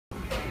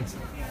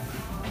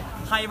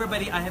Hi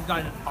everybody, I have got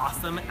an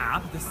awesome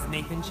app. This is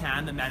Nathan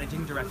Chan, the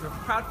Managing Director of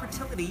Proud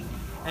Fertility,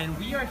 and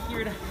we are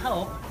here to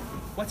help.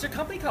 What's your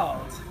company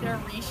called? They're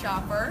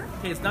Reshopper.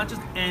 Okay, it's not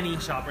just any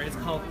shopper, it's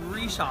called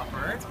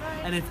Reshopper. That's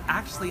right. And it's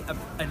actually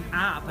an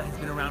app that has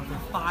been around for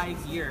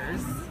 5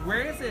 years.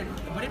 Where is it?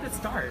 When did it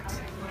start?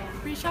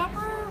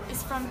 Reshopper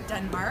is from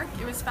Denmark.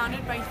 It was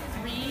founded by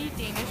 3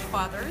 Danish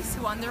fathers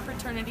who on their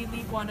paternity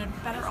leave wanted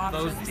better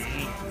options. Those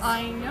Danes.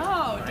 I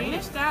know, Right?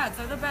 Danish dads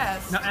are the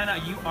best. Now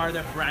Anna, you are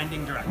the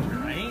branding director,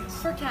 right?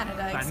 For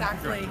Canada,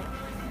 exactly. director.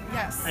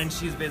 Yes. And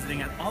she's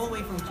visiting it all the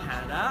way from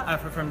Canada,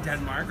 from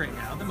Denmark right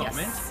now at the moment.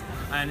 Yes.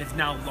 And it's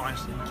now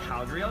launched in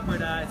Calgary,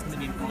 Alberta. It's going to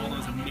be in all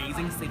those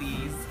amazing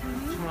cities.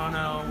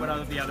 Toronto, what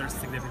are the other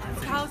significant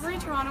cities? Calgary,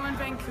 Toronto, and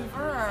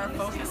Vancouver are our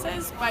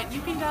focuses, but you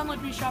can download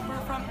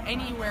Reshopper from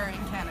anywhere in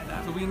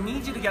Canada. So we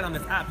need you to get on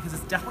this app because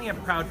it's definitely a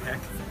proud pick.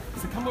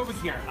 So come over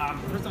here.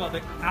 First of all,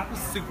 the app is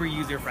super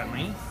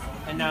user-friendly.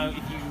 And now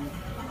if you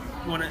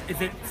want to, is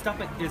it stuff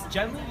that is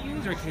generally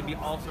used or it can be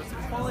all sorts of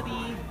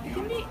quality? It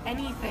can be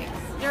anything.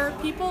 There are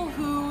people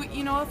who,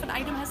 you know, if an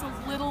item has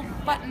a little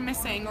button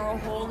missing or a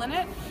hole in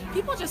it,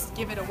 people just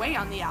give it away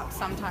on the app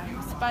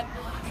sometimes. But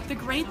the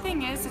great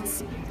thing is,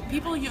 it's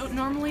people you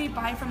normally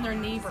buy from their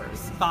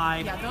neighbors.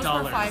 $5. Yeah, those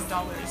were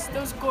 $5.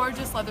 Those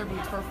gorgeous leather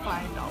boots were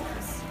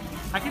 $5.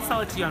 I can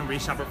sell it to you on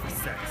Reshopper for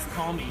 $6.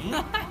 Call me.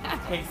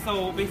 Okay,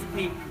 so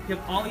basically you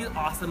have all these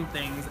awesome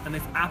things, and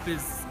this app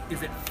is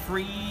it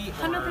free?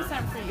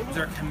 100% free. Is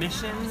there a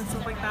commission and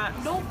stuff like that?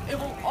 Nope, it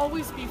will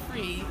always be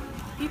free.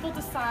 People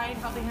decide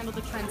how they handle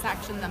the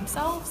transaction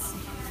themselves.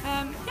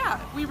 And yeah,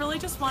 we really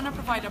just want to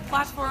provide a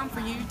platform for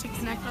you to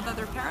connect with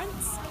other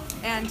parents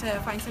and to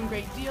find some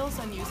great deals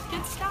on used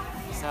kids stuff.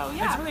 So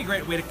yeah. It's a really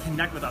great way to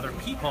connect with other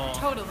people.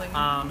 Totally.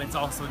 It's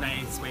also a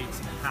nice way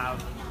to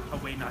have a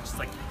way not just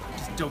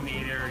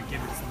donate it or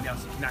give it to somebody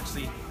else. You can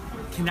actually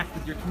connect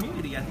with your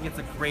community. I think it's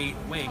a great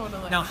way.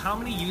 Totally. Now, how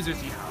many users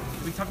do you have?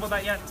 Did we talk about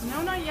that yet?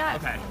 No, not yet.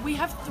 Okay. We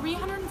have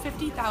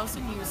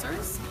 350,000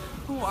 users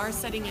who are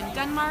sitting in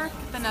Denmark,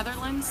 the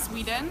Netherlands,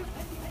 Sweden,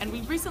 and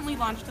we recently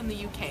launched in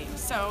the UK.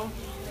 So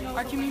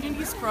our community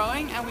is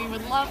growing and we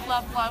would love,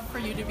 love, love for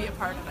you to be a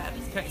part of it.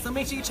 Okay, so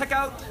make sure you check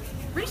out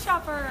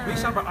Reshopper!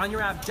 Reshopper on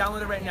your app.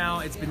 Download it right now.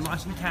 It's been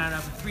launched in Canada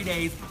for 3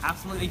 days,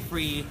 absolutely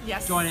free.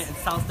 Yes. Join it and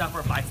sell stuff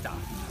or buy stuff.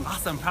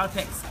 Awesome, proud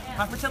picks,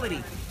 proud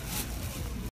fertility.